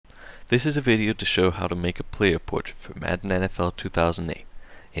This is a video to show how to make a player portrait for Madden NFL 2008.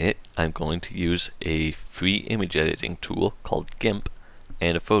 In it, I'm going to use a free image editing tool called GIMP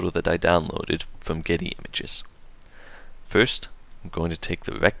and a photo that I downloaded from Getty Images. First, I'm going to take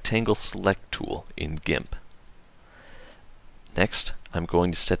the Rectangle Select tool in GIMP. Next, I'm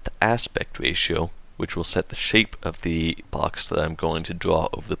going to set the aspect ratio, which will set the shape of the box that I'm going to draw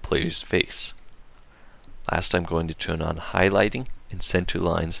over the player's face. Last, I'm going to turn on highlighting and center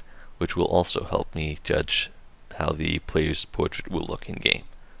lines, which will also help me judge how the player's portrait will look in game.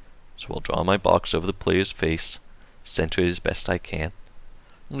 So I'll draw my box over the player's face, center it as best I can,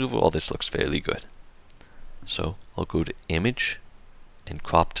 and overall this looks fairly good. So I'll go to Image and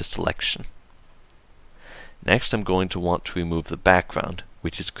Crop to Selection. Next, I'm going to want to remove the background,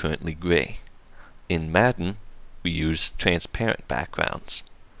 which is currently gray. In Madden, we use transparent backgrounds.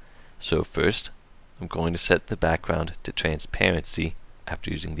 So first, I'm going to set the background to transparency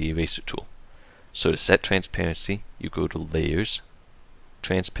after using the eraser tool. So to set transparency, you go to Layers,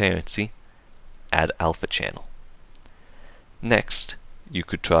 Transparency, Add Alpha Channel. Next, you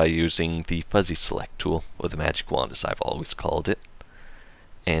could try using the Fuzzy Select tool, or the Magic Wand as I've always called it,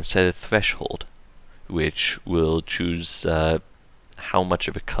 and set a threshold, which will choose how much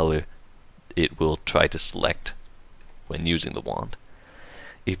of a color it will try to select when using the wand.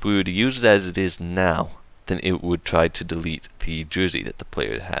 If we were to use it as it is now, then it would try to delete the jersey that the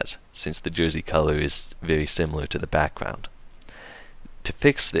player has, since the jersey color is very similar to the background. To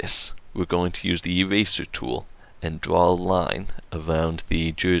fix this, we're going to use the eraser tool and draw a line around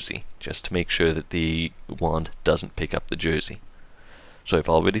the jersey, just to make sure that the wand doesn't pick up the jersey. So I've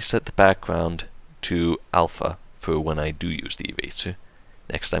already set the background to alpha for when I do use the eraser.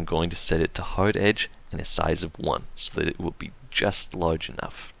 Next, I'm going to set it to hard edge and a size of 1, so that it will be just large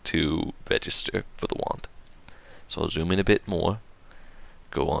enough to register for the wand. So I'll zoom in a bit more,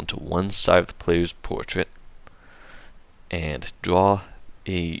 go on to one side of the player's portrait, and draw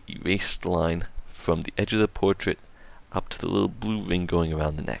a erased line from the edge of the portrait up to the little blue ring going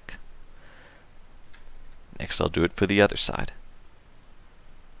around the neck. Next, I'll do it for the other side.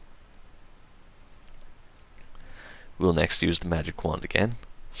 We'll next use the magic wand again,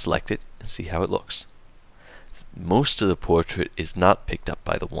 select it, and see how it looks. Most of the portrait is not picked up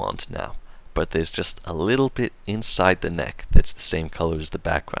by the wand now, but there's just a little bit inside the neck that's the same color as the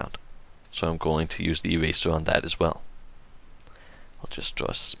background. So I'm going to use the eraser on that as well. I'll just draw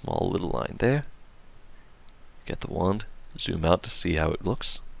a small little line there, get the wand, zoom out to see how it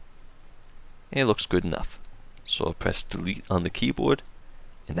looks, and it looks good enough. So I'll press delete on the keyboard,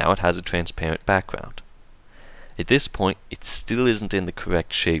 and now it has a transparent background. At this point, it still isn't in the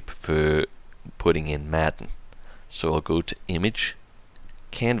correct shape for putting in Madden. So I'll go to Image,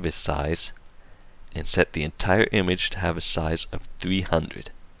 Canvas Size, and set the entire image to have a size of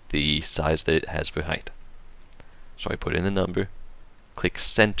 300, the size that it has for height. So I put in the number, click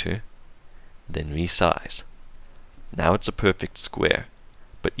Center, then resize. Now it's a perfect square,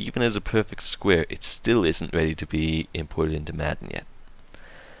 but even as a perfect square, it still isn't ready to be imported into Madden yet.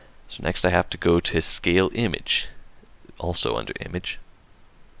 So next I have to go to Scale Image, also under Image,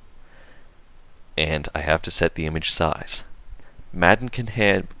 and I have to set the image size. Madden can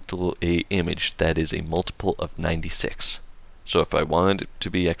handle an image that is a multiple of 96. So if I wanted it to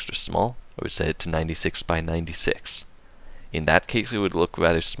be extra small, I would set it to 96 by 96. In that case, it would look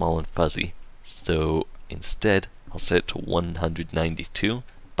rather small and fuzzy, so instead I'll set it to 192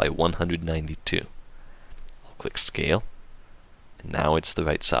 by 192. I'll click Scale, and now it's the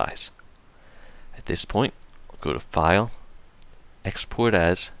right size. At this point, I'll go to File, Export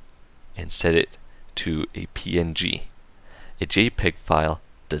As, and set it to a PNG. A JPEG file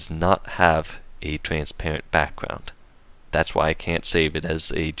does not have a transparent background. That's why I can't save it as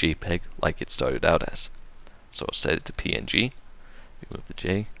a JPEG like it started out as. So I'll set it to PNG, remove the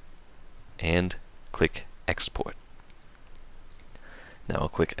J, and click Export. Now I'll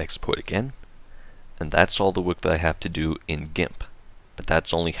click Export again, and that's all the work that I have to do in GIMP. But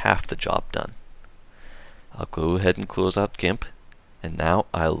that's only half the job done. I'll go ahead and close out GIMP, and now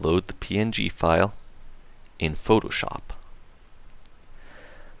I'll load the PNG file in Photoshop.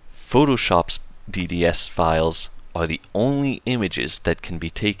 Photoshop's DDS files are the only images that can be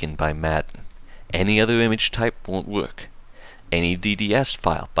taken by Madden. Any other image type won't work. Any DDS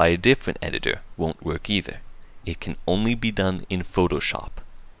file by a different editor won't work either. It can only be done in Photoshop.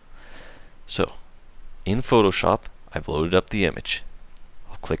 So, in Photoshop, I've loaded up the image.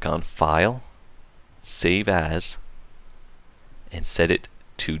 I'll click on File, Save As, and set it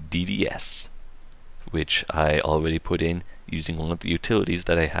to DDS, which I already put in using one of the utilities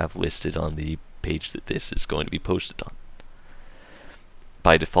that I have listed on the page that this is going to be posted on.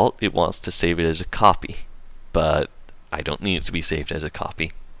 By default, it wants to save it as a copy, but I don't need it to be saved as a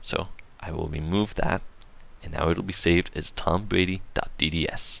copy, so I will remove that, and now it'll be saved as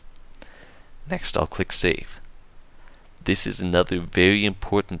tombrady.dds. Next, I'll click Save. This is another very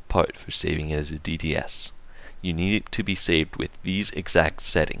important part for saving it as a DDS. You need it to be saved with these exact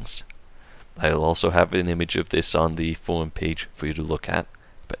settings. I'll also have an image of this on the forum page for you to look at,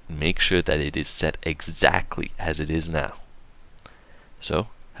 but make sure that it is set exactly as it is now. So,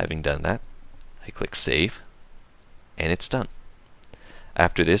 having done that, I click Save, and it's done.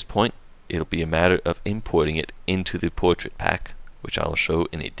 After this point, it'll be a matter of importing it into the portrait pack, which I'll show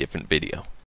in a different video.